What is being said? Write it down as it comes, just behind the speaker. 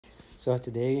So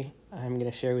today I'm going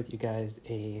to share with you guys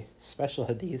a special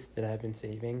hadith that I've been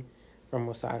saving from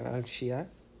Wasa'il al-Shia,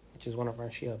 which is one of our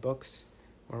Shia books,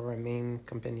 one of our main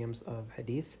compendiums of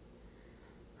hadith.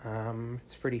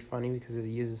 It's pretty funny because it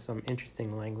uses some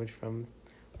interesting language from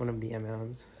one of the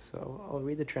Imams. So I'll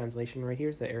read the translation. Right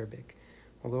here's the Arabic.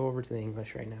 We'll go over to the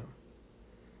English right now.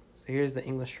 So here's the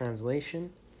English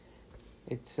translation.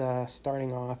 It's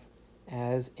starting off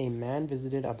as a man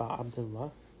visited Abu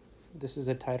Abdullah. This is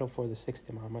a title for the sixth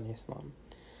Imam in Islam.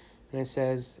 And it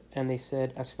says, and they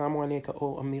said, Assalamu alayka,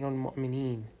 O Ameerul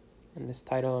Momineen. And this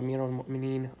title, Ameerul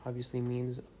Momineen, obviously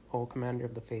means, O Commander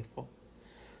of the Faithful.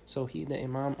 So the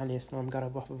Imam alayhi got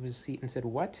up off of his seat and said,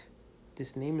 what?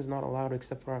 This name is not allowed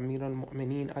except for Ameerul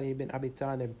Momineen Ali ibn Abi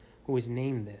Talib, who was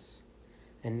named this.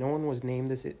 And no one was named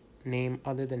this name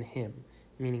other than him,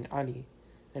 meaning Ali,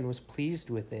 and was pleased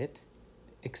with it,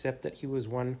 except that he was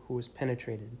one who was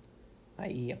penetrated,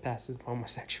 i.e. a passive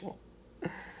homosexual.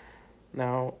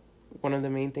 Now, one of the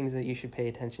main things that you should pay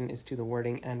attention is to the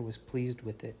wording "and was pleased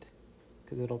with it,"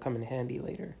 because it'll come in handy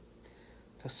later.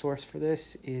 The source for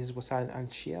this is Wasa'il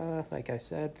al-Shia, like I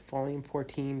said, volume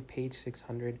 14, page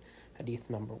 600, hadith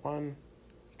number 1.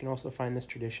 You can also find this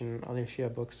tradition in other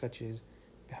Shia books such as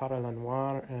Bihar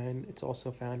al-Anwar, and it's also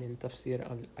found in Tafsir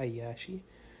al-Ayyashi,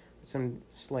 with some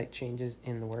slight changes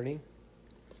in the wording.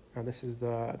 Now this is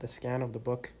the scan of the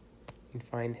book. You can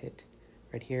find it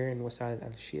right here in Wasa'il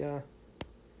al-Shia.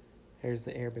 There's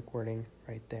the Arabic wording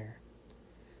right there.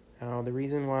 Now the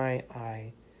reason why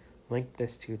I linked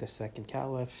this to the second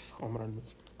Caliph, Umar Ibn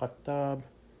Al Khattab,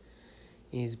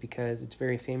 is because it's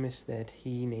very famous that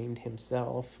he named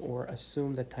himself or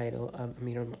assumed the title of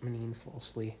Ameerul Momineen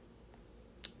falsely.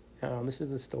 This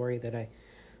is the story that I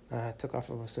took off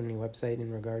of a Sunni website in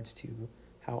regards to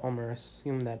how Umar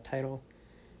assumed that title.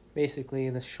 Basically,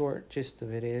 the short gist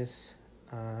of it is,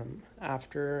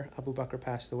 after Abu Bakr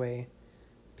passed away,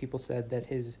 people said that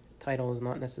his title is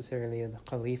not necessarily the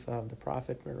Khalifa of the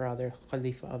Prophet, but rather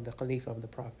Khalifa of the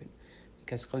Prophet,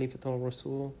 because Khalifatul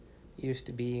Rasul used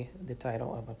to be the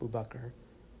title of Abu Bakr.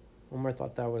 Umar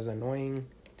thought that was annoying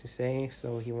to say,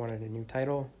 so he wanted a new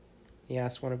title. He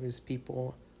asked one of his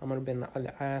people, Amr ibn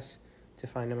Al to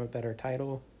find him a better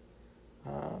title.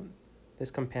 This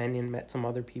companion met some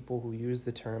other people who used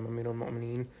the term Ameerul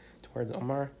Momineen towards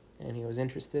Umar, and he was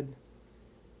interested.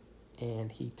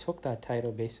 And he took that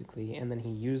title basically, and then he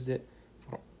used it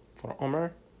for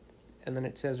Umar. And then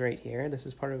it says right here, this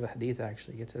is part of a hadith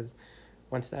actually, it says,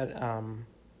 once that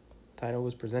title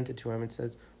was presented to him, it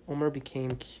says, Umar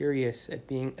became curious at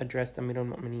being addressed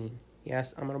Ameerul Momineen. He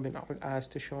asked Amr ibn Al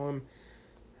to show him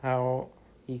how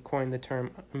he coined the term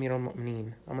Ameerul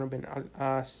Momineen. Amr ibn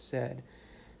Al said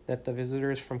that the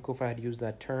visitors from Kufa had used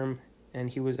that term, and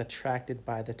he was attracted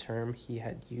by the term he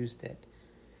had used it.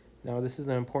 Now this is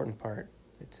the important part.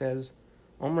 It says,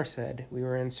 Umar said, we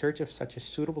were in search of such a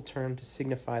suitable term to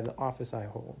signify the office I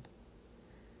hold.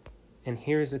 And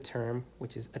here is a term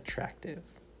which is attractive.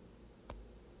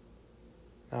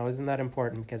 Now isn't that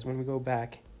important? Because when we go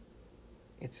back,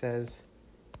 it says,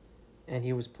 and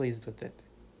he was pleased with it.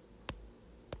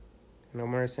 And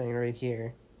Umar is saying right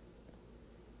here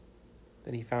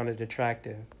that he found it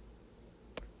attractive,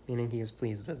 meaning he was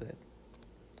pleased with it.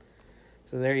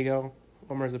 So there you go.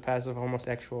 Umar is a passive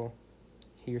homosexual.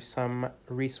 Here's some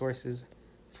resources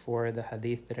for the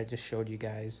hadith that I just showed you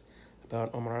guys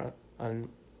about Umar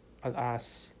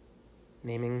al-As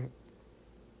naming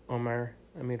Umar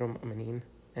Ameerul Momineen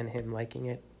and him liking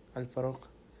it. Al-Faruq,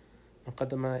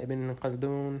 Muqaddama Ibn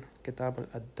Khaldun, Kitab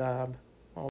al-Adab,